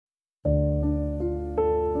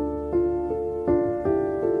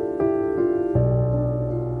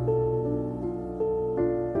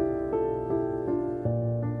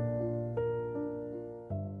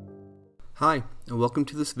Hi, and welcome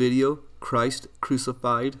to this video, Christ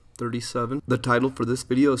Crucified 37. The title for this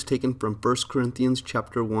video is taken from 1 Corinthians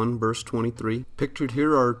chapter 1, verse 23. Pictured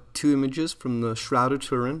here are two images from the Shroud of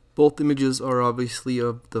Turin. Both images are obviously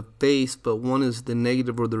of the face, but one is the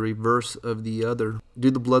negative or the reverse of the other. Do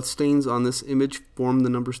the bloodstains on this image form the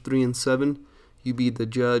numbers 3 and 7? You be the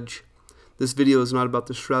judge. This video is not about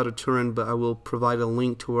the Shroud of Turin, but I will provide a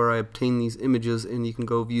link to where I obtained these images and you can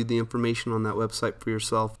go view the information on that website for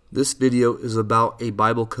yourself. This video is about a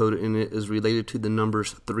Bible code and it is related to the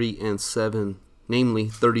numbers 3 and 7, namely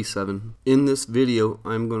 37. In this video,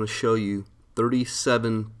 I'm going to show you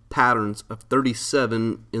 37 patterns of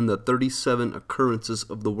 37 in the 37 occurrences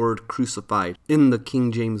of the word crucified in the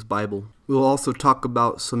King James Bible. We'll also talk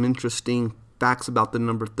about some interesting facts about the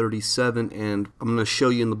number 37, and I'm going to show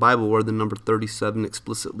you in the Bible where the number 37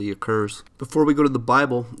 explicitly occurs. Before we go to the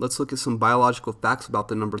Bible, let's look at some biological facts about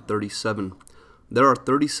the number 37. There are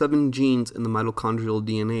 37 genes in the mitochondrial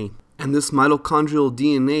DNA, and this mitochondrial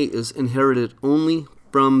DNA is inherited only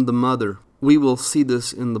from the mother. We will see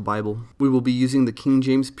this in the Bible. We will be using the King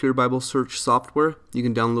James Pure Bible Search software. You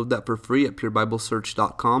can download that for free at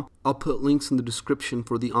purebiblesearch.com. I'll put links in the description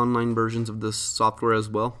for the online versions of this software as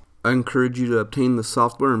well. I encourage you to obtain the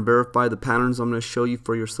software and verify the patterns I'm going to show you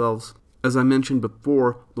for yourselves. As I mentioned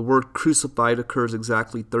before, the word crucified occurs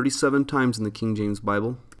exactly 37 times in the King James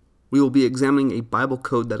Bible. We will be examining a Bible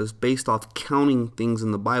code that is based off counting things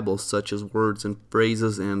in the Bible, such as words and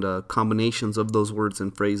phrases and combinations of those words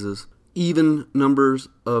and phrases. Even numbers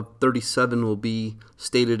of 37 will be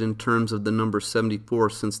stated in terms of the number 74,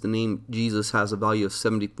 since the name Jesus has a value of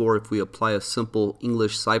 74 if we apply a simple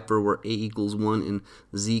English cipher where A equals 1 and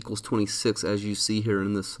Z equals 26, as you see here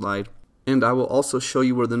in this slide. And I will also show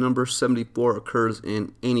you where the number 74 occurs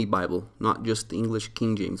in any Bible, not just the English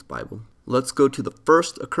King James Bible. Let's go to the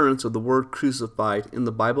first occurrence of the word crucified in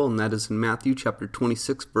the Bible, and that is in Matthew chapter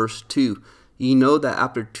 26, verse 2. Ye know that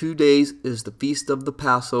after 2 days is the feast of the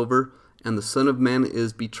Passover, and the Son of Man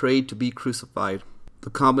is betrayed to be crucified.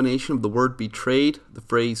 The combination of the word betrayed, the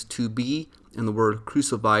phrase to be, and the word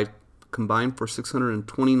crucified combined for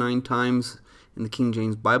 629 times in the King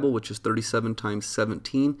James Bible, which is 37 times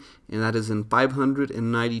 17, and that is in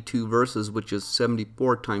 592 verses, which is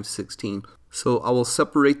 74 times 16. So I will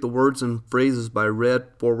separate the words and phrases by red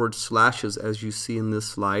forward slashes, as you see in this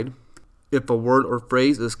slide. If a word or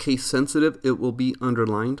phrase is case sensitive, it will be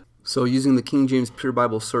underlined. So using the King James Pure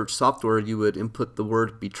Bible Search software, you would input the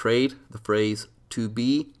word betrayed, the phrase to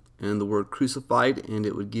be, and the word crucified, and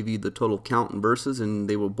it would give you the total count in verses, and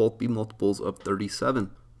they will both be multiples of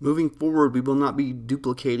 37. Moving forward, we will not be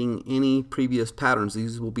duplicating any previous patterns.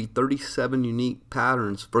 These will be 37 unique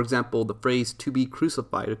patterns. For example, the phrase to be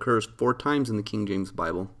crucified occurs 4 times in the King James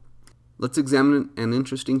Bible. Let's examine an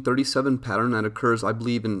interesting 37 pattern that occurs, I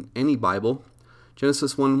believe, in any Bible.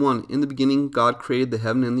 Genesis 1:1, in the beginning God created the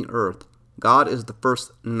heaven and the earth. God is the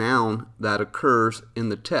first noun that occurs in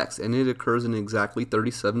the text, and it occurs in exactly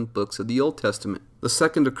 37 books of the Old Testament. The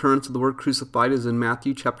second occurrence of the word crucified is in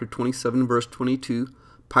Matthew chapter 27, verse 22.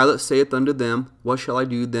 Pilate saith unto them, What shall I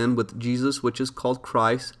do then with Jesus which is called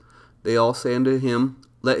Christ? They all say unto him,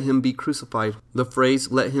 Let him be crucified. The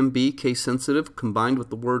phrase let him be, case sensitive, combined with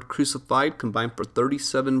the word crucified, combined for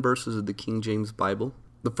 37 verses of the King James Bible.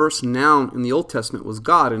 The first noun in the Old Testament was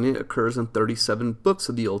God, and it occurs in 37 books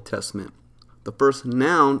of the Old Testament. The first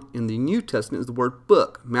noun in the New Testament is the word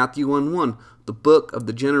book. Matthew 1:1, the book of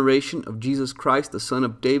the generation of Jesus Christ, the son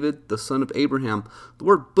of David, the son of Abraham. The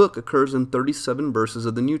word book occurs in 37 verses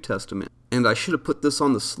of the New Testament. And I should have put this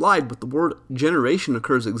on the slide, but the word generation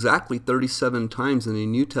occurs exactly 37 times in the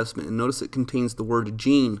New Testament. And notice it contains the word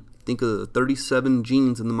gene. Think of the 37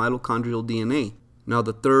 genes in the mitochondrial DNA. Now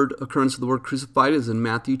the third occurrence of the word crucified is in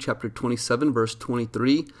Matthew chapter 27, verse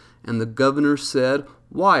 23. And the governor said,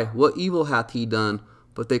 Why, what evil hath he done?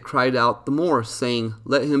 But they cried out the more, saying,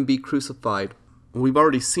 Let him be crucified. We've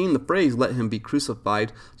already seen the phrase, let him be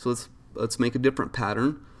crucified, so let's make a different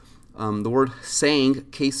pattern. The word saying,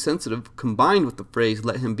 case sensitive, combined with the phrase,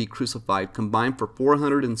 let him be crucified, combined for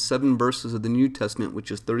 407 verses of the New Testament, which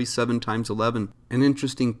is 37 times 11. An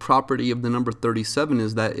interesting property of the number 37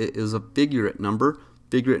 is that it is a figurate number.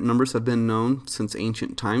 Figurate numbers have been known since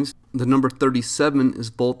ancient times. The number 37 is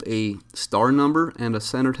both a star number and a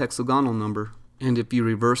centered hexagonal number. And if you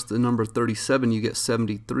reverse the number 37, you get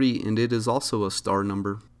 73, and it is also a star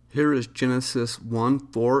number. Here is Genesis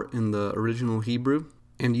 1:4 in the original Hebrew.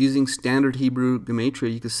 And using standard Hebrew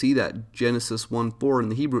gematria, you can see that Genesis 1:4 in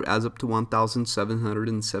the Hebrew adds up to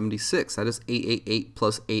 1,776. That is 888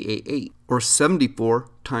 plus 888, or 74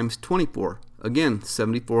 times 24. Again,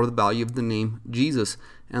 74, the value of the name Jesus.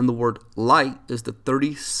 And the word light is the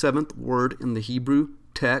 37th word in the Hebrew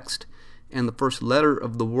text, and the first letter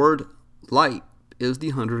of the word light is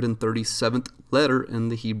the 137th letter in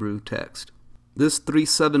the Hebrew text. This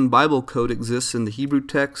 3-7 Bible code exists in the Hebrew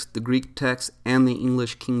text, the Greek text, and the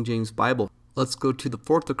English King James Bible. Let's go to the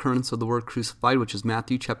fourth occurrence of the word crucified, which is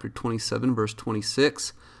Matthew chapter 27, verse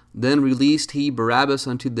 26. Then released he Barabbas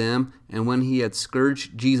unto them, and when he had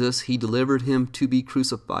scourged Jesus, he delivered him to be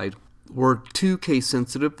crucified. The word to case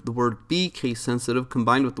sensitive, the word be case sensitive,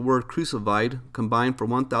 combined with the word crucified, combined for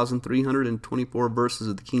 1,324 verses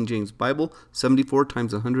of the King James Bible, 74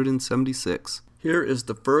 times 176. Here is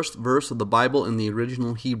the first verse of the Bible in the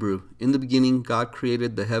original Hebrew. In the beginning, God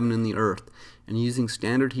created the heaven and the earth. And using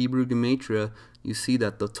standard Hebrew gematria, you see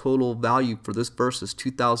that the total value for this verse is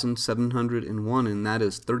 2,701, and that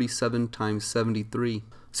is 37 times 73.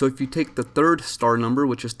 So if you take the third star number,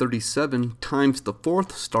 which is 37, times the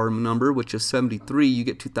fourth star number, which is 73, you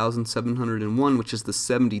get 2,701, which is the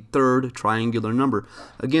 73rd triangular number.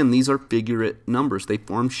 Again, these are figurate numbers. They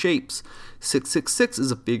form shapes. 666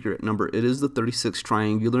 is a figurate number. It is the 36th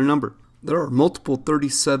triangular number. There are multiple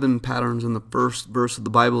 37 patterns in the first verse of the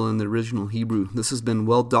Bible in the original Hebrew. This has been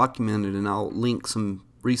well documented, and I'll link some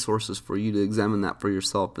resources for you to examine that for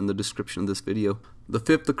yourself in the description of this video. The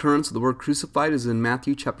fifth occurrence of the word crucified is in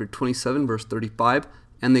Matthew chapter 27, verse 35.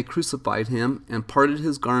 And they crucified him, and parted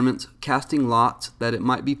his garments, casting lots, that it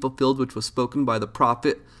might be fulfilled which was spoken by the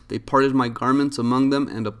prophet. They parted my garments among them,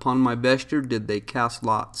 and upon my vesture did they cast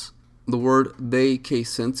lots. The word they, case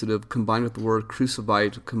sensitive, combined with the word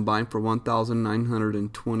crucified, combined for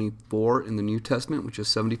 1,924 in the New Testament, which is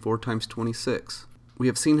 74 times 26. We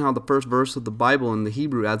have seen how the first verse of the Bible in the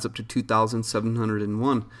Hebrew adds up to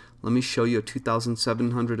 2,701. Let me show you a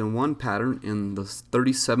 2,701 pattern in the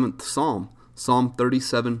 37th Psalm. Psalm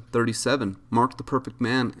 37:37. Mark the perfect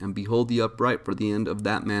man, and behold the upright, for the end of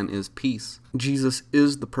that man is peace. Jesus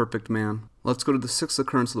is the perfect man. Let's go to the sixth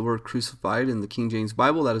occurrence of the word crucified in the King James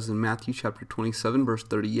Bible. That is in Matthew chapter 27, verse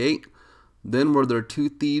 38. Then were there two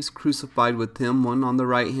thieves crucified with him, one on the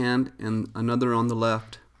right hand and another on the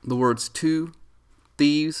left. The words two,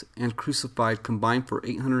 thieves, and crucified combined for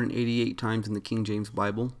 888 times in the King James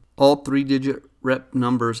Bible. All three-digit rep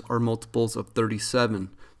numbers are multiples of 37.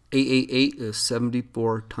 888 is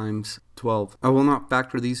 74 times 12. I will not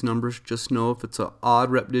factor these numbers. Just know if it's an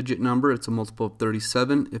odd rep digit number, it's a multiple of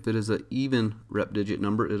 37. If it is an even rep digit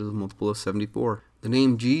number, it is a multiple of 74. The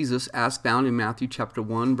name Jesus, as found in Matthew chapter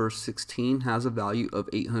 1, verse 16, has a value of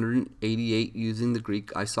 888 using the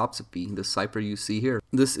Greek isopsephy, the cipher you see here.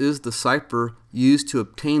 This is the cipher used to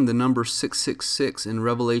obtain the number 666 in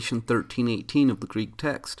Revelation 13:18 of the Greek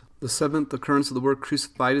text. The seventh occurrence of the word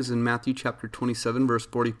crucified is in Matthew chapter 27, verse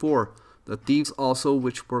 44. The thieves also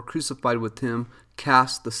which were crucified with him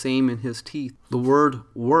cast the same in his teeth. The word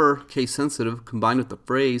were, case sensitive, combined with the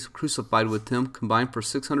phrase crucified with him, combined for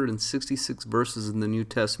 666 verses in the New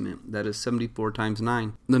Testament. That is 74 times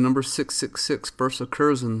 9. The number 666 first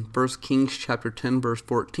occurs in 1 Kings chapter 10, verse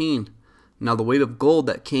 14. Now the weight of gold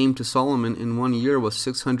that came to Solomon in 1 year was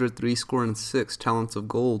 666 talents of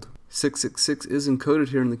gold. 666 is encoded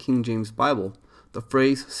here in the King James Bible. The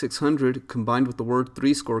phrase 600 combined with the word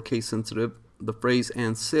threescore case sensitive, the phrase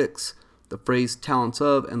and six, the phrase talents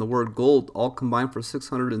of, and the word gold all combined for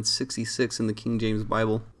 666 in the King James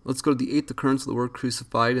Bible. Let's go to the eighth occurrence of the word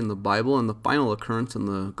crucified in the Bible and the final occurrence in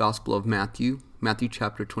the Gospel of Matthew. Matthew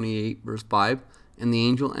chapter 28, verse 5. And the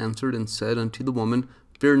angel answered and said unto the woman,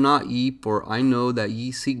 Fear not ye, for I know that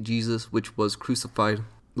ye seek Jesus which was crucified.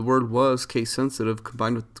 The word was, case sensitive,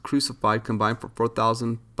 combined with crucified, combined for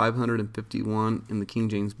 4,551 in the King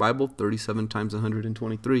James Bible, 37 times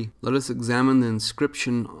 123. Let us examine the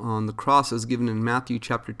inscription on the cross as given in Matthew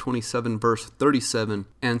chapter 27, verse 37.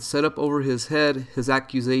 And set up over his head his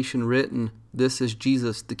accusation written, This is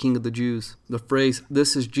Jesus, the King of the Jews. The phrase,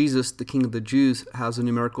 This is Jesus, the King of the Jews, has a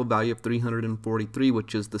numerical value of 343,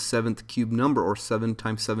 which is the seventh cube number, or 7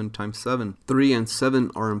 times 7 times 7. 3 and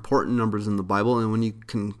 7 are important numbers in the Bible, and when you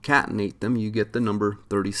concatenate them, you get the number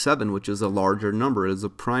 37, which is a larger number. It is a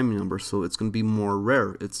prime number, so it's going to be more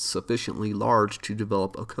rare. It's sufficiently large to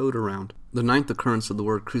develop a code around. The ninth occurrence of the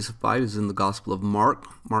word crucified is in the Gospel of Mark,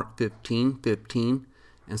 Mark 15:15.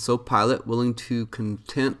 And so Pilate, willing to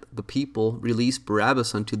content the people, released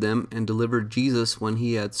Barabbas unto them, and delivered Jesus when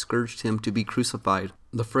he had scourged him to be crucified.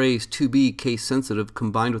 The phrase to be, case sensitive,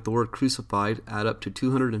 combined with the word crucified, add up to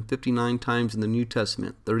 259 times in the New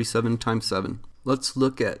Testament, 37 times 7. Let's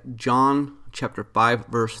look at John chapter 5,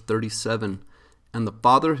 verse 37. And the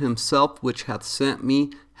Father himself, which hath sent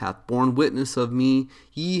me, hath borne witness of me.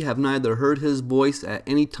 Ye have neither heard his voice at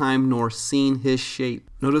any time, nor seen his shape.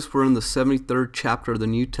 Notice we're in the 73rd chapter of the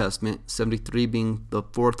New Testament, 73 being the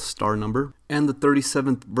 4th star number, and the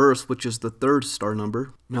 37th verse, which is the 3rd star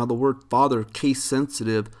number. Now the word Father, case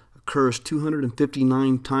sensitive, occurs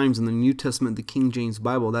 259 times in the New Testament, the King James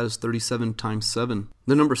Bible. That is 37 times 7.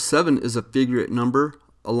 The number 7 is a figurative number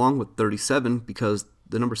along with 37 because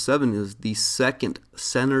the number 7 is the second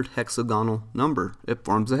centered hexagonal number. It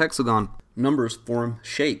forms a hexagon. Numbers form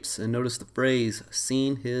shapes, and notice the phrase,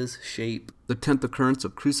 seen his shape. The 10th occurrence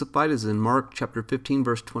of crucified is in Mark chapter 15,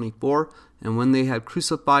 verse 24. And when they had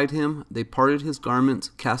crucified him, they parted his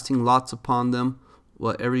garments, casting lots upon them,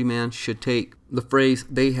 what every man should take. The phrase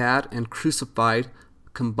they had and crucified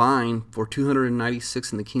combined for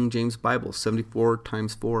 296 in the King James Bible, 74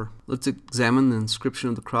 times 4. Let's examine the inscription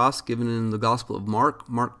of the cross given in the Gospel of Mark,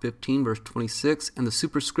 Mark 15, verse 26. And the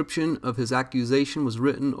superscription of his accusation was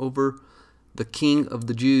written over the King of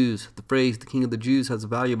the Jews. The phrase, the King of the Jews, has a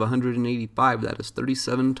value of 185. That is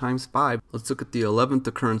 37 times 5. Let's look at the 11th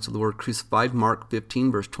occurrence of the word crucified, Mark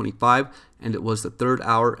 15, verse 25. And it was the 3rd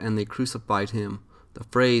hour, and they crucified him. The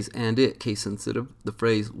phrase and it, case sensitive, the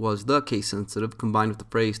phrase was the case sensitive, combined with the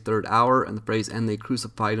phrase 3rd hour, and the phrase and they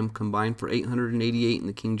crucified him, combined for 888 in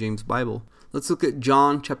the King James Bible. Let's look at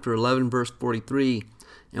John chapter 11, verse 43.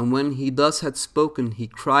 And when he thus had spoken, he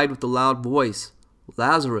cried with a loud voice,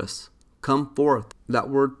 Lazarus, come forth. That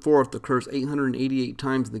word forth occurs 888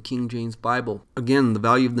 times in the King James Bible. Again, the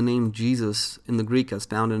value of the name Jesus in the Greek as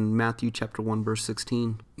found in Matthew chapter 1, verse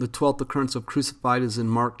 16. The 12th occurrence of crucified is in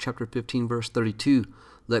Mark chapter 15, verse 32.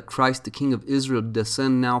 Let Christ the King of Israel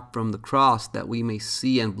descend now from the cross, that we may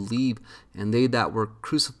see and believe. And they that were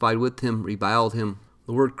crucified with him reviled him.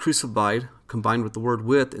 The word crucified, combined with the word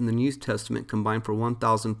with in the New Testament, combined for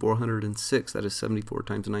 1,406. That is 74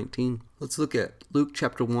 times 19. Let's look at Luke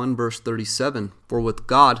chapter 1, verse 37. For with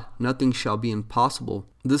God nothing shall be impossible.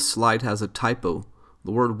 This slide has a typo.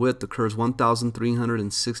 The word with occurs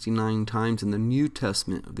 1,369 times in the New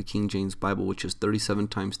Testament of the King James Bible, which is 37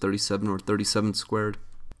 times 37, or 37 squared.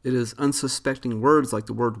 It is unsuspecting words like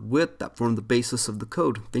the word with that form the basis of the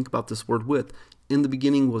code. Think about this word with. In the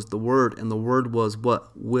beginning was the Word, and the Word was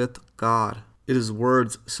what? With God. It is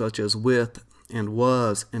words such as with and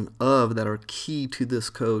was and of that are key to this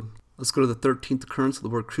code. Let's go to the 13th occurrence of the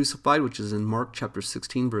word crucified, which is in Mark chapter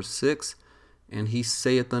 16, verse 6. And he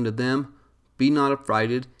saith unto them, Be not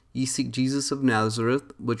affrighted, ye seek Jesus of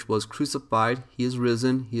Nazareth, which was crucified. He is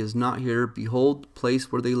risen, he is not here. Behold the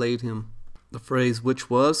place where they laid him. The phrase which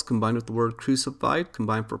was, combined with the word crucified,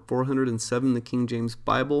 combined for 407 in the King James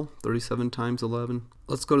Bible, 37 times 11.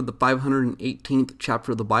 Let's go to the 518th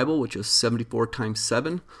chapter of the Bible, which is 74 times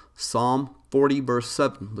 7. Psalm 40, verse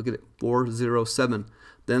 7. Look at it, 407.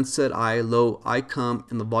 Then said I, Lo, I come,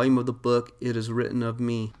 in the volume of the book it is written of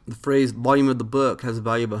me. The phrase volume of the book has a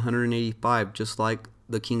value of 185, just like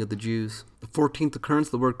the King of the Jews. The 14th occurrence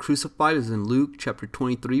of the word crucified is in Luke chapter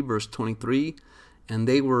 23, verse 23. And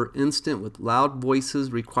they were instant with loud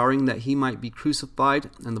voices, requiring that he might be crucified,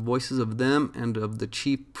 and the voices of them and of the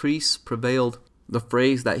chief priests prevailed. The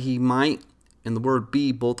phrase that he might and the word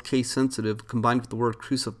be, both case sensitive, combined with the word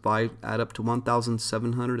crucified, add up to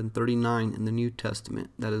 1,739 in the New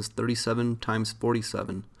Testament. That is 37 times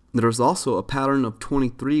 47. There is also a pattern of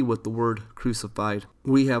 23 with the word crucified.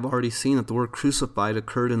 We have already seen that the word crucified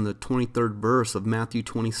occurred in the 23rd verse of Matthew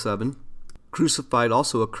 27. Crucified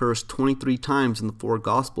also occurs 23 times in the 4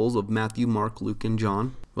 Gospels of Matthew, Mark, Luke, and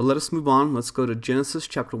John. But let us move on. Let's go to Genesis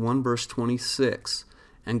chapter 1, verse 26.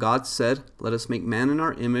 And God said, Let us make man in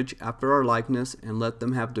our image, after our likeness, and let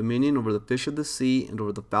them have dominion over the fish of the sea, and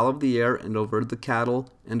over the fowl of the air, and over the cattle,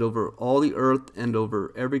 and over all the earth, and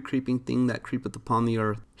over every creeping thing that creepeth upon the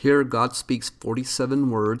earth. Here God speaks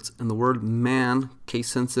 47 words, and the word man, case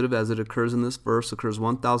sensitive as it occurs in this verse, occurs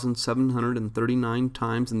 1,739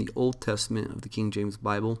 times in the Old Testament of the King James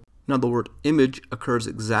Bible. Now the word image occurs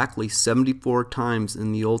exactly 74 times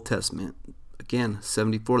in the Old Testament. Again,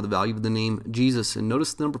 74, the value of the name Jesus. And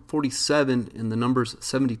notice the number 47 and the numbers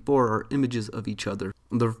 74 are images of each other.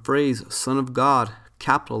 The phrase Son of God,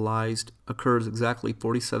 capitalized, occurs exactly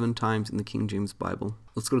 47 times in the King James Bible.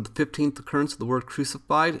 Let's go to the 15th occurrence of the word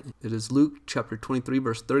crucified. It is Luke chapter 23,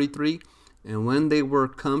 verse 33. And when they were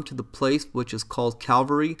come to the place which is called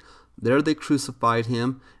Calvary, there they crucified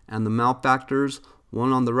him, and the malefactors,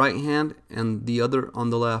 one on the right hand and the other on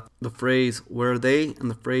the left. The phrase where they and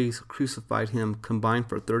the phrase crucified him combined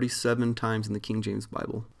for 37 times in the King James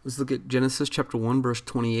Bible. Let's look at Genesis chapter 1, verse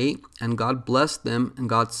 28. And God blessed them, and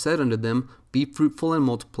God said unto them, Be fruitful and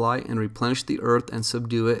multiply, and replenish the earth and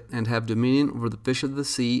subdue it, and have dominion over the fish of the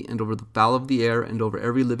sea, and over the fowl of the air, and over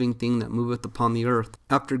every living thing that moveth upon the earth.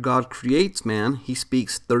 After God creates man, he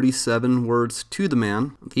speaks 37 words to the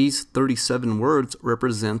man. These 37 words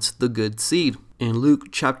represents the good seed. In Luke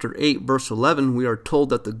chapter 8, verse 11, we are told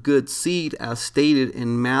that the good seed, as stated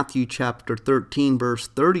in Matthew chapter 13, verse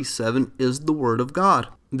 37, is the word of God.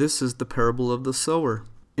 This is the parable of the sower.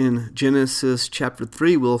 In Genesis chapter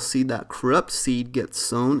 3, we'll see that corrupt seed gets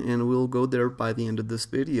sown, and we'll go there by the end of this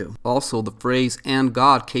video. Also, the phrase "and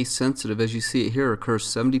God," case sensitive, as you see it here, occurs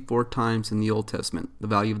 74 times in the Old Testament, the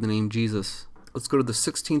value of the name Jesus. Let's go to the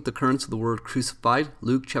 16th occurrence of the word crucified,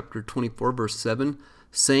 Luke chapter 24, verse 7,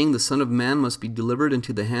 saying, "The Son of Man must be delivered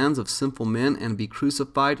into the hands of sinful men and be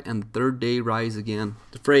crucified, and the third day rise again."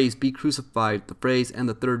 The phrase "be crucified," the phrase "and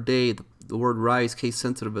the third day," the word "rise," case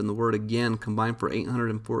sensitive, and the word "again" combined for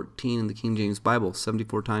 814 in the King James Bible,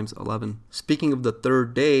 74 times 11. Speaking of the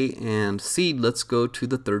third day and seed, let's go to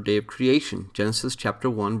the third day of creation. Genesis chapter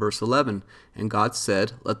 1, verse 11. "And God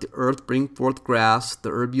said, Let the earth bring forth grass,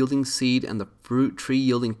 the herb yielding seed, and the fruit tree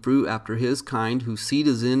yielding fruit after his kind, whose seed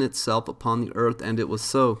is in itself upon the earth, and it was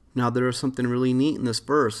so." Now there is something really neat in this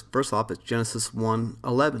verse. First off, it's Genesis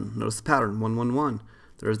 1:11. Notice the pattern, 111.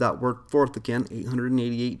 There's that word "forth" again,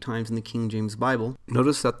 888 times in the King James Bible.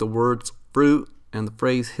 Notice that the words "fruit" and the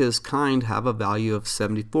phrase "his kind" have a value of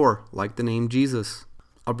 74, like the name Jesus.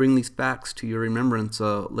 I'll bring these facts to your remembrance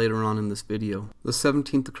later on in this video. The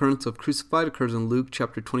 17th occurrence of crucified occurs in Luke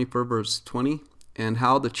chapter 24, verse 20. "And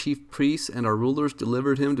how the chief priests and our rulers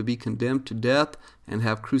delivered him to be condemned to death, and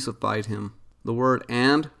have crucified him." The word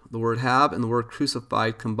 "and," the word "have," and the word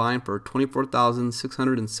 "crucified" combined for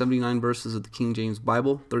 24,679 verses of the King James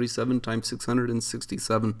Bible, 37 times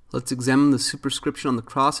 667. Let's examine the superscription on the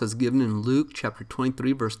cross as given in Luke chapter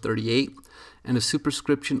 23, verse 38. "And a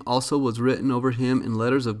superscription also was written over him in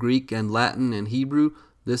letters of Greek and Latin and Hebrew,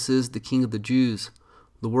 This is the King of the Jews."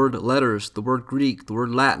 The word letters, the word Greek, the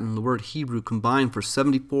word Latin, the word Hebrew combined for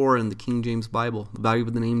 74 in the King James Bible, the value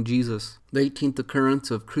of the name Jesus. The 18th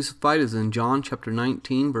occurrence of crucified is in John chapter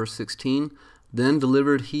 19, verse 16. "Then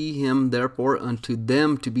delivered he him therefore unto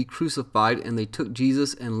them to be crucified, and they took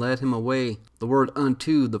Jesus and led him away." The word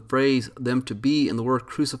 "unto," the phrase "them to be," and the word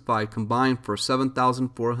 "crucified" combined for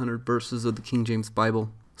 7,400 verses of the King James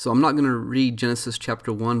Bible. So I'm not going to read Genesis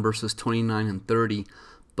chapter 1, verses 29 and 30,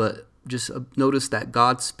 but just notice that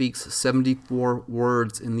God speaks 74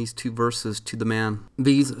 words in these two verses to the man.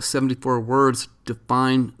 These 74 words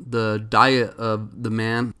define the diet of the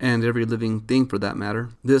man and every living thing for that matter.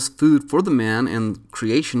 This food for the man and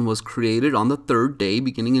creation was created on the third day,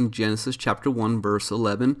 beginning in Genesis chapter 1, verse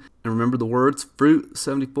 11. And remember the words, fruit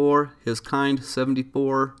 74, his kind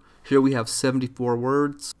 74. Here we have 74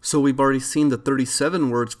 words. So we've already seen the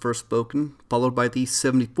 37 words first spoken, followed by these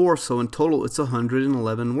 74. So in total, it's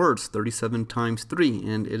 111 words, 37 times 3.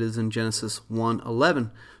 And it is in Genesis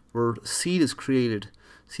 1:11, where seed is created.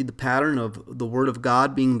 See the pattern of the Word of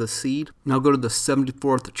God being the seed? Now go to the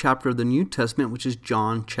 74th chapter of the New Testament, which is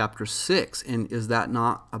John chapter 6. And is that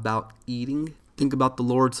not about eating? Think about the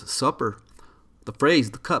Lord's Supper. The phrase,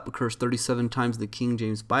 the cup, occurs 37 times in the King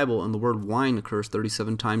James Bible, and the word wine occurs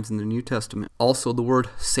 37 times in the New Testament. Also, the word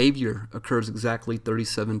Savior occurs exactly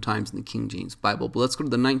 37 times in the King James Bible. But let's go to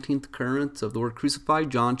the 19th occurrence of the word crucified,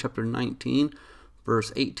 John chapter 19,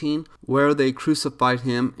 verse 18, "Where they crucified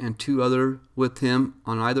him, and two other with him,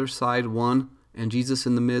 on either side one, and Jesus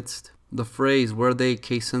in the midst." The phrase, "where they,"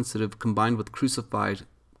 case sensitive, combined with crucified,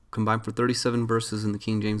 combined for 37 verses in the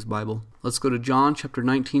King James Bible. Let's go to John chapter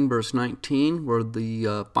 19, verse 19, where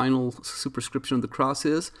the final superscription of the cross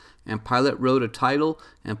is. "And Pilate wrote a title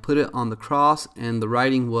and put it on the cross, and the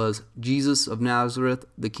writing was, Jesus of Nazareth,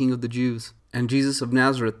 the King of the Jews." And Jesus of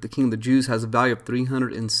Nazareth, the King of the Jews, has a value of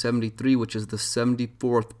 373, which is the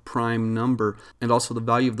 74th prime number, and also the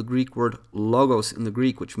value of the Greek word logos in the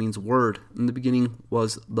Greek, which means word. In the beginning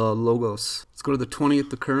was the logos. Let's go to the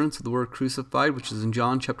 20th occurrence of the word crucified, which is in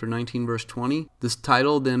John chapter 19, verse 20. "This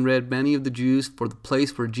title then read many of the Jews, for the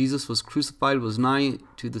place where Jesus was crucified was nigh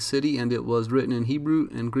to the city, and it was written in Hebrew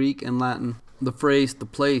and Greek and Latin." The phrase, the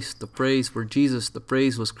place, the phrase where Jesus, the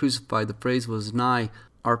phrase was crucified, the phrase was nigh,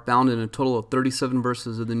 are found in a total of 37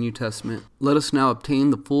 verses of the New Testament. Let us now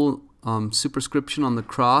obtain the full superscription on the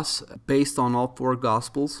cross based on all four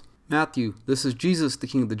Gospels. Matthew, "This is Jesus, the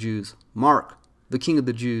King of the Jews." Mark, "The King of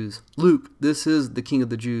the Jews." Luke, "This is the King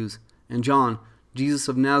of the Jews." And John, "Jesus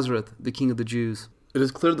of Nazareth, the King of the Jews." It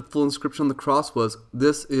is clear the full inscription on the cross was,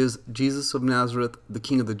 "This is Jesus of Nazareth, the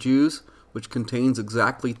King of the Jews," which contains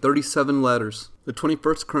exactly 37 letters. The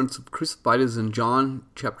 21st occurrence of crucified is in John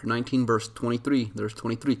chapter 19, verse 23. There's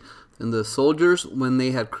 23. And the soldiers, when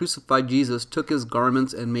they had crucified Jesus, took his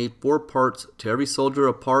garments and made 4 parts, to every soldier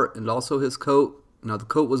a part, and also his coat. Now the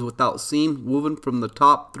coat was without seam, woven from the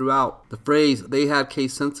top throughout. The phrase, they had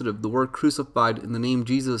case sensitive, the word crucified, and the name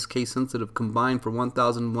Jesus, case sensitive, combined for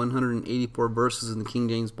 1,184 verses in the King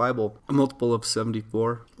James Bible, a multiple of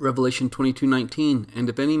 74. Revelation 22:19, and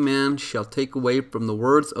if any man shall take away from the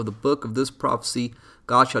words of the book of this prophecy,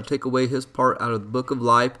 God shall take away his part out of the book of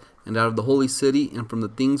life, and out of the holy city, and from the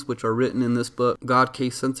things which are written in this book. God,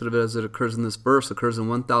 case sensitive as it occurs in this verse, occurs in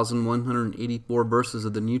 1,184 verses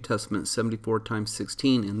of the New Testament, 74 times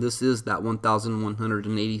 16, and this is that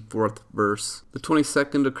 1,184th verse. The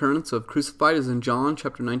 22nd occurrence of crucified is in John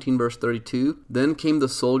chapter 19, verse 32. Then came the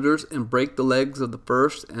soldiers and brake the legs of the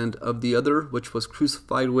first and of the other which was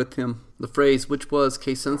crucified with him. The phrase, which was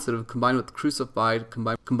case sensitive, combined with crucified,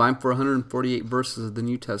 combined for 148 verses of the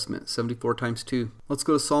New Testament, 74 times 2. Let's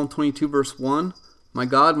go to Psalm 22, verse 1. My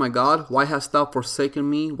God, why hast thou forsaken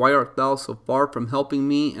me? Why art thou so far from helping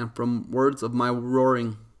me and from words of my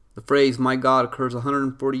roaring? The phrase, my God, occurs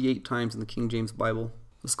 148 times in the King James Bible.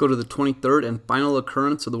 Let's go to the 23rd and final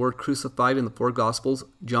occurrence of the word crucified in the 4 Gospels,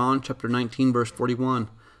 John chapter 19, verse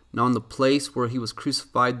 41. Now in the place where he was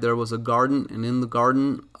crucified there was a garden, and in the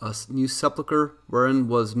garden a new sepulchre, wherein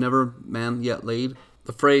was never man yet laid.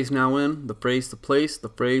 The phrase now in, the phrase the place, the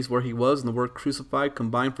phrase where he was, and the word crucified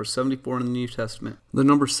combined for 74 in the New Testament. The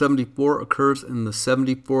number 74 occurs in the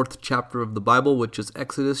 74th chapter of the Bible, which is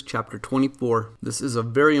Exodus chapter 24. This is a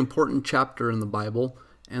very important chapter in the Bible.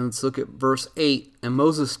 And let's look at verse 8. And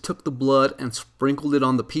Moses took the blood and sprinkled it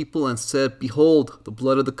on the people and said, Behold, the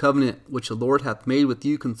blood of the covenant, which the Lord hath made with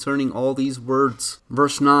you concerning all these words.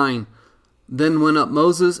 Verse 9. Then went up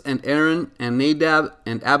Moses and Aaron and Nadab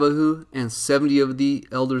and Abihu and 70 of the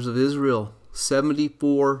elders of Israel.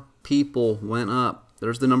 74 people went up.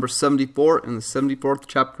 There's the number 74 in the 74th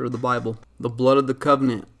chapter of the Bible. The blood of the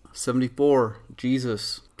covenant. 74.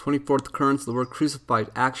 Jesus. 24th occurrence of the word crucified.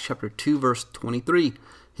 Acts chapter 2, verse 23.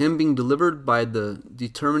 Him being delivered by the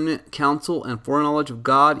determinate counsel and foreknowledge of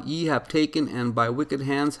God, ye have taken, and by wicked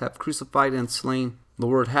hands have crucified and slain. The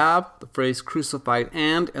word have, the phrase crucified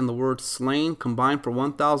and the word slain combined for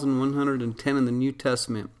 1,110 in the New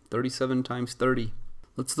Testament, 37 times 30.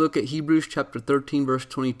 Let's look at Hebrews chapter 13, verse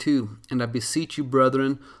 22. And I beseech you,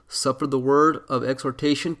 brethren, suffer the word of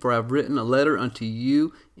exhortation, for I have written a letter unto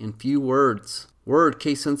you in few words. Word,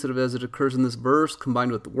 case sensitive as it occurs in this verse,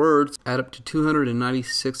 combined with words, add up to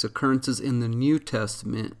 296 occurrences in the New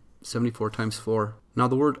Testament, 74 times 4. Now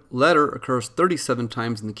the word letter occurs 37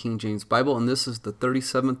 times in the King James Bible, and this is the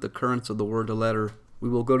 37th occurrence of the word letter. We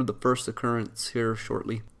will go to the first occurrence here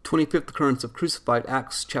shortly. 25th occurrence of crucified,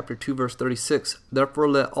 Acts chapter 2, verse 36. Therefore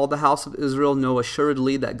let all the house of Israel know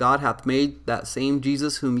assuredly that God hath made that same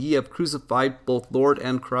Jesus whom ye have crucified, both Lord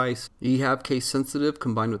and Christ. Ye have case sensitive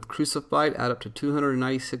combined with crucified, add up to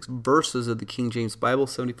 296 verses of the King James Bible,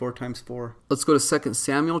 74 times 4. Let's go to 2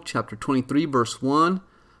 Samuel chapter 23, verse 1.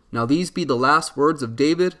 Now these be the last words of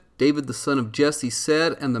David. David the son of Jesse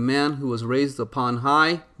said, and the man who was raised upon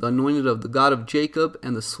high, the anointed of the God of Jacob,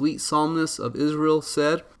 and the sweet psalmist of Israel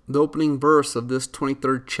said. The opening verse of this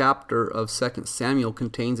 23rd chapter of 2 Samuel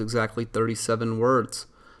contains exactly 37 words.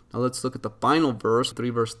 Now let's look at the final verse, 3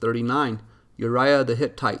 verse 39. Uriah the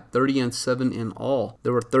Hittite, 30 and 7 in all.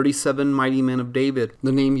 There were 37 mighty men of David.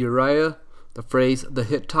 The name Uriah, the phrase the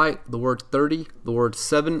Hittite, the word 30, the word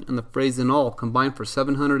 7, and the phrase in all combined for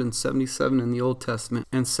 777 in the Old Testament.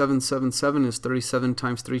 And 777 is 37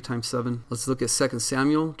 times 3 times 7. Let's look at 2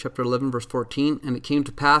 Samuel chapter 11 verse 14. And it came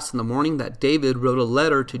to pass in the morning that David wrote a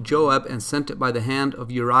letter to Joab and sent it by the hand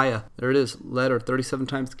of Uriah. There it is, letter, 37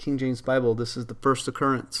 times the King James Bible. This is the first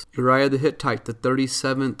occurrence. Uriah the Hittite, the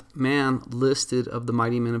 37th man listed of the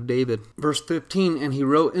mighty men of David. Verse 15, and he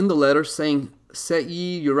wrote in the letter saying, Set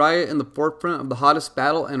ye Uriah in the forefront of the hottest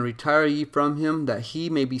battle, and retire ye from him, that he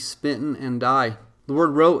may be smitten and die. The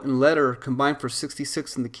word wrote and letter combined for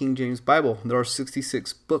 66 in the King James Bible. There are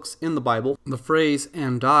 66 books in the Bible. The phrase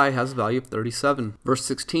and die has a value of 37. Verse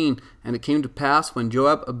 16, and it came to pass when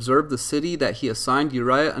Joab observed the city that he assigned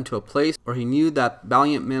Uriah unto a place where he knew that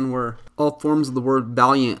valiant men were. All forms of the word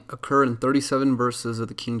valiant occur in 37 verses of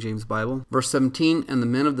the King James Bible. Verse 17, and the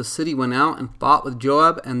men of the city went out and fought with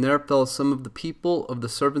Joab, and there fell some of the people of the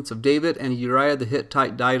servants of David, and Uriah the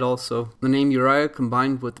Hittite died also. The name Uriah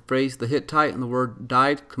combined with the phrase the Hittite and the word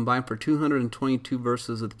died combined for 222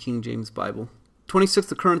 verses of the King James Bible.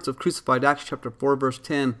 26th occurrence of crucified, Acts chapter 4 verse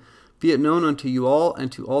 10. Be it known unto you all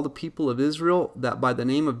and to all the people of Israel that by the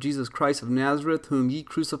name of Jesus Christ of Nazareth, whom ye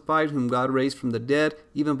crucified, whom God raised from the dead,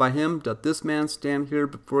 even by him doth this man stand here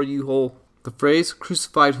before you whole. The phrase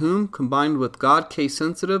crucified whom combined with God case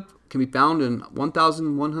sensitive can be found in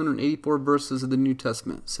 1,184 verses of the New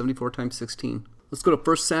Testament, 74 times 16. Let's go to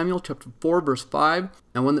 1 Samuel chapter 4, verse 5.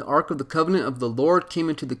 And when the ark of the covenant of the Lord came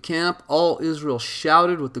into the camp, all Israel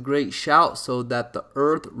shouted with a great shout, so that the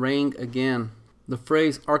earth rang again. The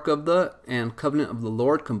phrase ark of the and covenant of the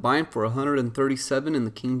Lord combined for 137 in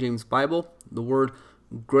the King James Bible. The word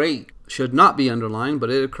great should not be underlined, but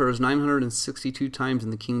it occurs 962 times in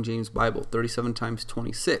the King James Bible, 37 times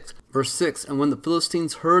 26. Verse 6, and when the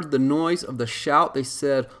Philistines heard the noise of the shout, they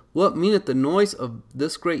said, what meaneth the noise of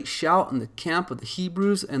this great shout in the camp of the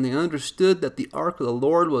Hebrews? And they understood that the ark of the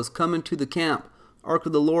Lord was come into the camp. Ark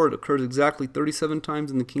of the Lord occurs exactly 37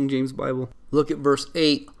 times in the King James Bible. Look at verse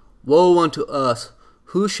 8. Woe unto us!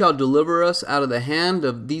 Who shall deliver us out of the hand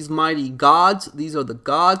of these mighty gods? These are the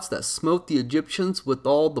gods that smote the Egyptians with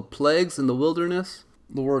all the plagues in the wilderness.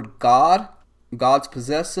 The word God, God's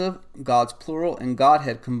possessive, God's plural, and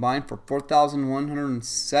Godhead combined for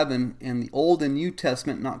 4,107 in the Old and New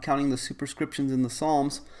Testament, not counting the superscriptions in the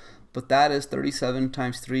Psalms, but that is 37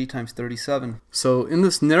 times 3 times 37. So in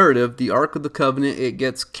this narrative, the Ark of the Covenant, it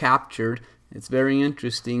gets captured. It's very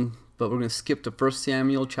interesting, but we're going to skip to 1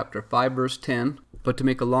 Samuel chapter 5, verse 10. But to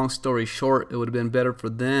make a long story short, it would have been better for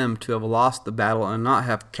them to have lost the battle and not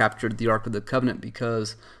have captured the Ark of the Covenant,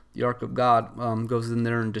 because the Ark of God goes in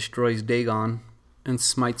there and destroys Dagon and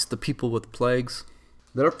smites the people with plagues.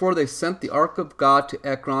 Therefore they sent the Ark of God to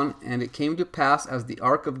Ekron, and it came to pass as the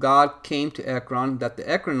Ark of God came to Ekron, that the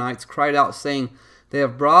Ekronites cried out, saying, they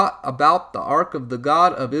have brought about the Ark of the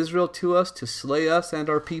God of Israel to us to slay us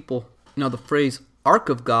and our people. Now the phrase Ark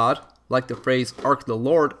of God, like the phrase Ark of the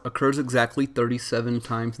Lord, occurs exactly 37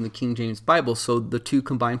 times in the King James Bible, so the two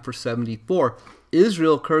combine for 74.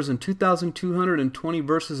 Israel occurs in 2,220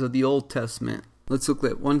 verses of the Old Testament. Let's look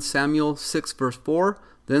at 1 Samuel 6, verse 4.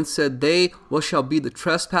 Then said they, what shall be the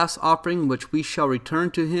trespass offering which we shall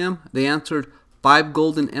return to him? They answered, 5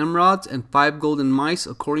 golden emerods and 5 golden mice,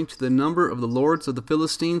 according to the number of the lords of the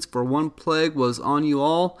Philistines, for one plague was on you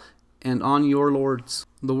all and on your lords.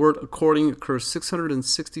 The word according occurs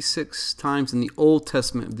 666 times in the Old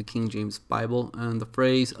Testament of the King James Bible, and the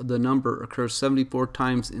phrase the number occurs 74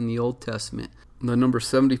 times in the Old Testament. The number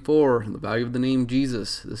 74, the value of the name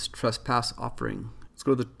Jesus, this trespass offering. Let's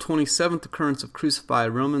go to the 27th occurrence of crucified,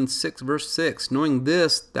 Romans 6, verse 6. Knowing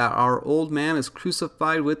this, that our old man is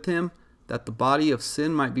crucified with him, that the body of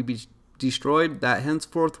sin might be destroyed, that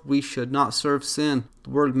henceforth we should not serve sin. The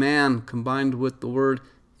word man combined with the word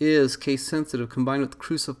is case sensitive, combined with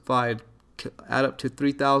crucified, add up to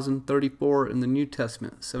 3,034 in the New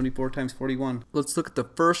Testament, 74 times 41. Let's look at the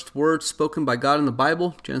first word spoken by God in the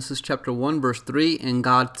Bible, Genesis chapter 1, verse 3. And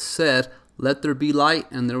God said, let there be light,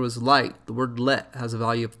 and there was light. The word let has a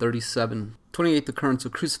value of 37. 28th occurrence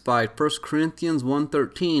of crucified, 1 Corinthians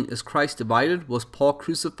 1:13. Is Christ divided? Was Paul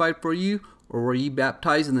crucified for you, or were ye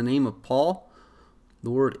baptized in the name of Paul? The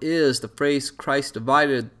word is, the phrase Christ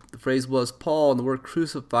divided, the phrase was Paul, and the word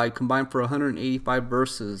crucified combined for 185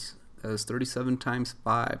 verses. As 37 times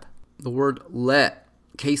 5. The word let,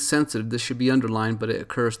 case sensitive, this should be underlined, but it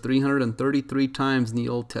occurs 333 times in the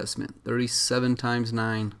Old Testament, 37 times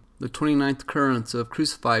 9. The 29th occurrence of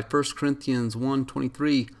crucified, 1 Corinthians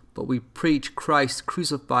 1:23. But we preach Christ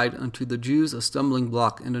crucified, unto the Jews a stumbling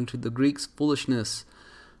block, and unto the Greeks foolishness.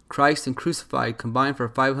 Christ and crucified combined for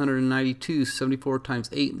 592, 74 times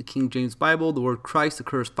 8 in the King James Bible. The word Christ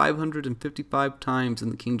occurs 555 times in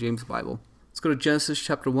the King James Bible. Let's go to Genesis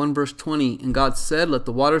chapter 1, verse 20. And God said, let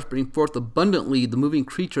the waters bring forth abundantly the moving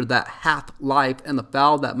creature that hath life, and the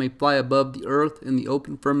fowl that may fly above the earth in the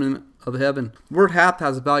open firmament of heaven. The word hath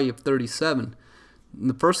has a value of 37. And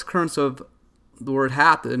the first occurrence of the word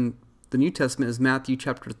hath in the New Testament is Matthew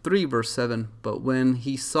chapter 3, verse 7. But when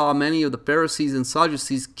he saw many of the Pharisees and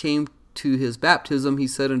Sadducees came to his baptism, he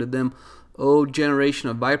said unto them, O generation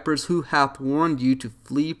of vipers, who hath warned you to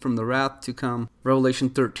flee from the wrath to come? Revelation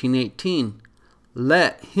 13:18.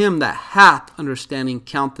 Let him that hath understanding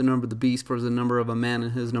count the number of the beast, for the number of a man,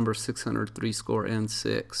 and his number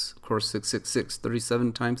 666. Of course, 666,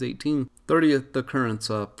 37 times 18. 30th occurrence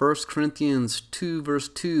of 1 Corinthians 2, verse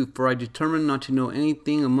 2. For I determined not to know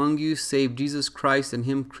anything among you save Jesus Christ and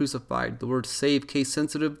him crucified. The word save, case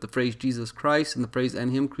sensitive, the phrase Jesus Christ and the phrase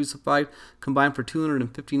and him crucified combined for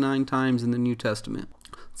 259 times in the New Testament.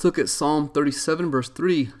 Let's look at Psalm 37, verse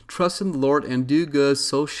 3. Trust in the Lord and do good,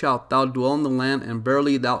 so shalt thou dwell in the land, and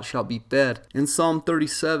verily thou shalt be fed. In Psalm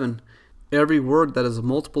 37, every word that is a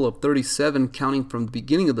multiple of 37 counting from the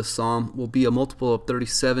beginning of the psalm will be a multiple of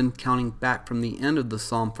 37 counting back from the end of the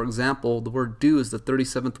psalm. For example, the word do is the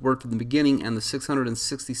 37th word from the beginning and the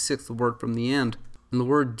 666th word from the end. And the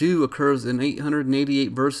word do occurs in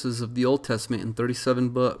 888 verses of the Old Testament in 37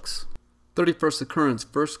 books. 31st occurrence,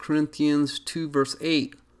 1 Corinthians 2 verse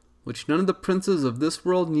 8, which none of the princes of this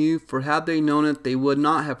world knew, for had they known it, they would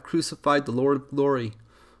not have crucified the Lord of glory.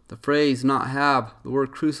 The phrase not have, the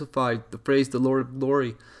word crucified, the phrase the Lord of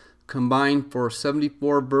glory, combined for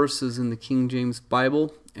 74 verses in the King James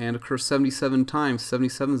Bible and occurs 77 times.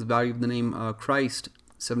 77 is the value of the name Christ,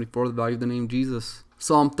 74 the value of the name Jesus.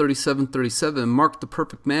 Psalm 37:37, mark the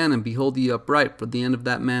perfect man and behold ye upright, for the end of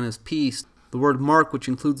that man is peace. The word mark, which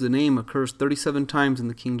includes the name, occurs 37 times in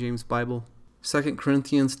the King James Bible. 2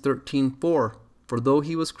 Corinthians 13:4, for though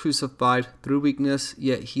he was crucified through weakness,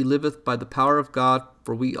 yet he liveth by the power of God.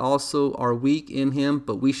 For we also are weak in him,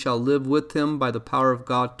 but we shall live with him by the power of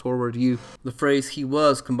God toward you. The phrase he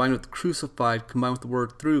was combined with crucified, combined with the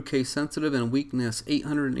word through, case sensitive, and weakness,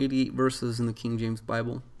 888 verses in the King James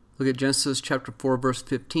Bible. Look at Genesis chapter 4 verse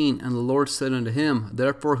 15. And the Lord said unto him,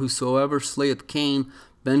 therefore whosoever slayeth Cain,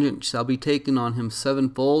 vengeance shall be taken on him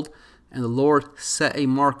sevenfold. And the Lord set a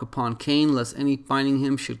mark upon Cain, lest any finding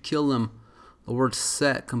him should kill him. The word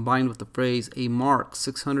set combined with the phrase a mark,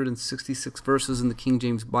 666 verses in the King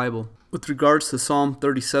James Bible. With regards to Psalm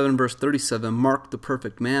 37 verse 37, mark the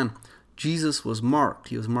perfect man. Jesus was marked.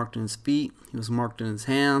 He was marked in his feet, he was marked in his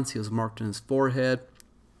hands, he was marked in his forehead.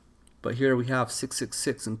 But here we have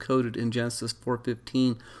 666 encoded in Genesis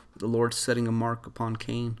 4:15, with the Lord setting a mark upon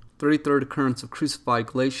Cain. 33rd occurrence of crucified,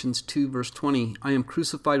 Galatians 2 verse 20. I am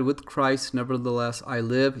crucified with Christ, nevertheless I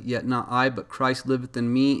live, yet not I, but Christ liveth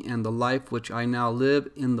in me, and the life which I now live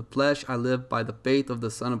in the flesh I live by the faith of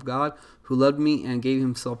the Son of God, who loved me and gave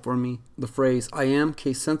himself for me. The phrase I am,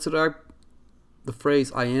 case sensitive,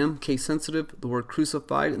 the word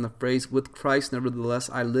crucified, and the phrase with Christ, nevertheless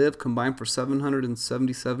I live, combined for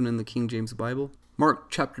 777 in the King James Bible.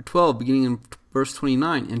 Mark chapter 12, beginning in verse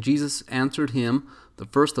 29. And Jesus answered him, the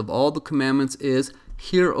first of all the commandments is,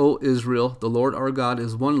 hear, O Israel, the Lord our God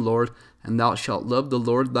is one Lord, and thou shalt love the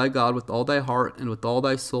Lord thy God with all thy heart, and with all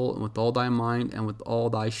thy soul, and with all thy mind, and with all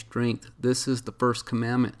thy strength. This is the first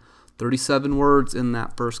commandment. 37 words in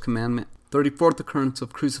that first commandment. 34th occurrence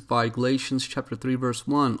of crucified, Galatians chapter 3 verse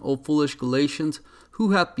 1. O foolish Galatians,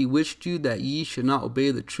 who hath bewitched you that ye should not obey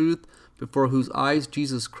the truth, before whose eyes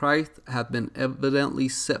Jesus Christ hath been evidently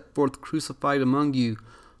set forth crucified among you?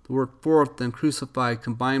 The word forth and crucified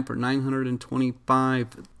combined for 925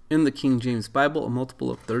 in the King James Bible, a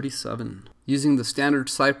multiple of 37. Using the standard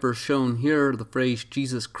cipher shown here, the phrase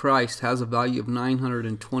Jesus Christ has a value of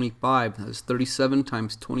 925. That is 37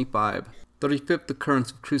 times 25. 35th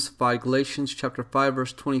occurrence of crucified, Galatians chapter 5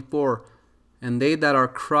 verse 24. And they that are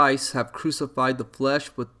Christ have crucified the flesh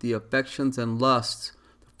with the affections and lusts.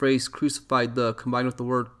 The phrase crucified combined with the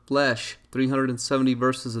word flesh, 370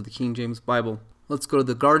 verses of the King James Bible. Let's go to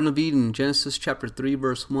the Garden of Eden, Genesis chapter 3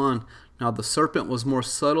 verse 1. Now the serpent was more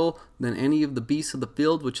subtle than any of the beasts of the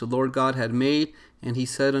field which the Lord God had made. And he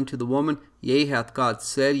said unto the woman, yea, hath God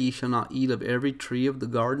said, ye shall not eat of every tree of the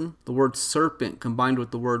garden? The word serpent combined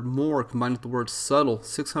with the word more, combined with the word subtle,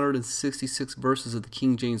 666 verses of the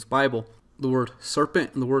King James Bible. The word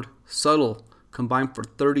serpent and the word subtle combined for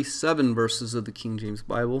 37 verses of the King James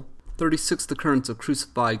Bible. 36th occurrence of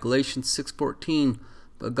crucified, Galatians 6:14.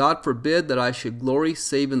 But God forbid that I should glory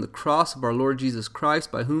save in the cross of our Lord Jesus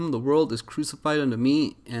Christ, by whom the world is crucified unto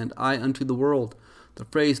me, and I unto the world. The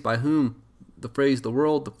phrase by whom, the phrase the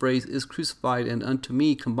world, the phrase is crucified, and unto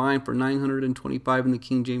me combined for 925 in the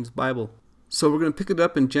King James Bible. So we're going to pick it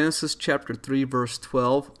up in Genesis chapter 3 verse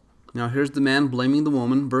 12. Now here's the man blaming the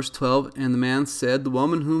woman. Verse 12, and the man said, the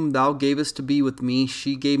woman whom thou gavest to be with me,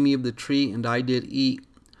 she gave me of the tree, and I did eat.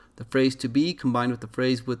 The phrase to be combined with the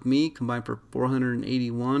phrase with me combined for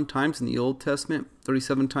 481 times in the Old Testament,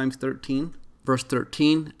 37 times 13. Verse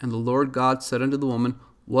 13, and the Lord God said unto the woman,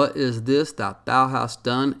 what is this that thou hast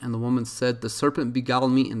done? And the woman said, the serpent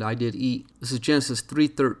beguiled me, and I did eat. This is Genesis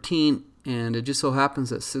 3:13, and it just so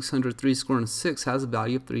happens that 636 has a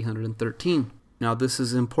value of 313. Now this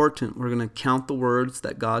is important. We're going to count the words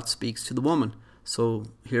that God speaks to the woman. So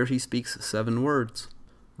here he speaks 7 words.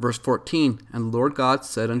 Verse 14, and the Lord God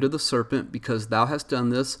said unto the serpent, because thou hast done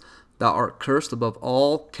this, thou art cursed above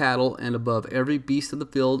all cattle, and above every beast of the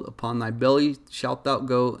field. Upon thy belly shalt thou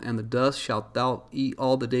go, and the dust shalt thou eat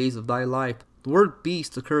all the days of thy life. The word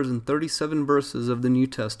beast occurs in 37 verses of the New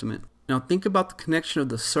Testament. Now think about the connection of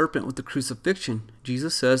the serpent with the crucifixion.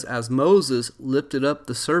 Jesus says, as Moses lifted up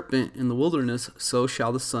the serpent in the wilderness, so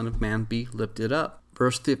shall the Son of Man be lifted up.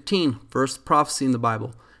 Verse 15, first prophecy in the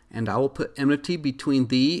Bible. And I will put enmity between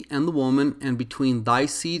thee and the woman, and between thy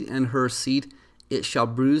seed and her seed. It shall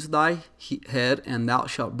bruise thy head, and thou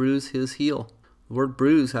shalt bruise his heel. The word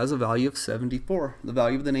bruise has a value of 74, the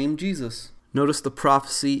value of the name Jesus. Notice the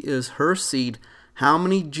prophecy is her seed. How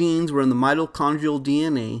many genes were in the mitochondrial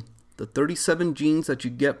DNA? The 37 genes that you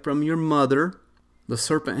get from your mother. The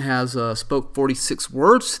serpent has spoke 46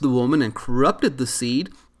 words to the woman and corrupted the seed,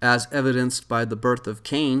 as evidenced by the birth of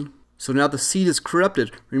Cain. So now the seed is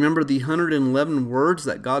corrupted. Remember the 111 words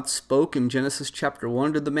that God spoke in Genesis chapter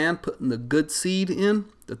 1 to the man, putting the good seed in,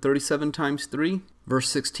 the 37 times 3? Verse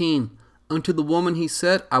 16, unto the woman he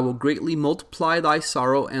said, I will greatly multiply thy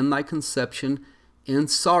sorrow and thy conception. In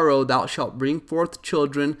sorrow thou shalt bring forth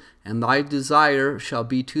children, and thy desire shall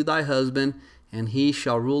be to thy husband, and he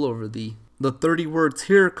shall rule over thee. The 30 words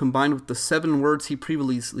here combined with the 7 words he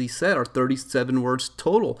previously said are 37 words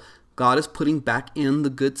total. God is putting back in the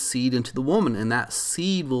good seed into the woman, and that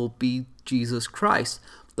seed will be Jesus Christ,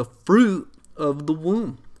 the fruit of the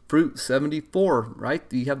womb. Fruit 74, right?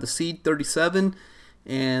 You have the seed 37,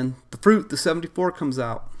 and the fruit, the 74, comes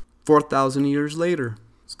out 4,000 years later.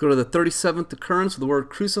 Let's go to the 37th occurrence of the word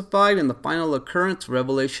crucified, and the final occurrence,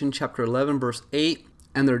 Revelation chapter 11, verse 8.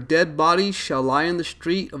 And their dead bodies shall lie in the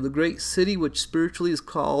street of the great city, which spiritually is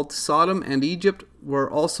called Sodom and Egypt, where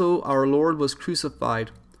also our Lord was crucified.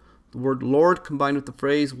 The word Lord combined with the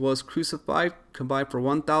phrase was crucified combined for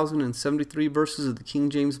 1,073 verses of the King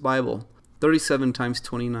James Bible, 37 times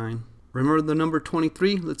 29. Remember the number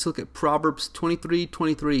 23? Let's look at Proverbs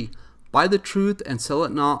 23:23. Buy the truth and sell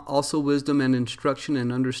it not, also wisdom and instruction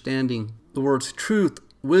and understanding. The words truth,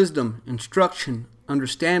 wisdom, instruction,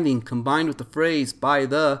 understanding combined with the phrase by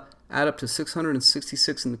the add up to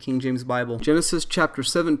 666 in the King James Bible. Genesis chapter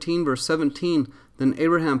 17 verse 17. Then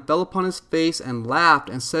Abraham fell upon his face and laughed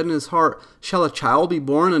and said in his heart, shall a child be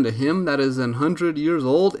born unto him that is 100 years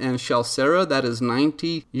old, and shall Sarah that is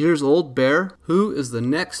 90 years old bear? Who is the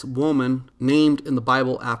next woman named in the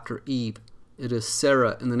Bible after Eve? It is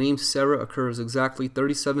Sarah, and the name Sarah occurs exactly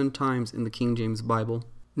 37 times in the King James Bible.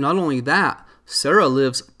 Not only that, Sarah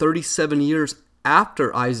lives 37 years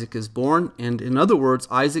after Isaac is born, and in other words,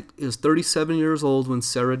 Isaac is 37 years old when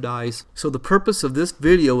Sarah dies. So the purpose of this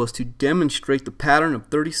video was to demonstrate the pattern of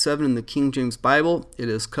 37 in the King James Bible. It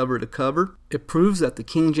is cover to cover. It proves that the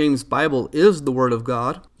King James Bible is the Word of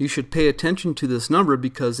God. You should pay attention to this number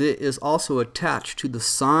because it is also attached to the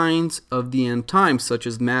signs of the end times, such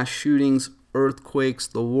as mass shootings, earthquakes,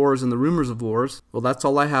 the wars, and the rumors of wars. Well, that's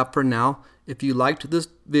all I have for now. If you liked this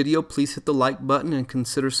video, please hit the like button and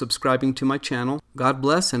consider subscribing to my channel. God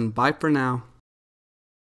bless and bye for now.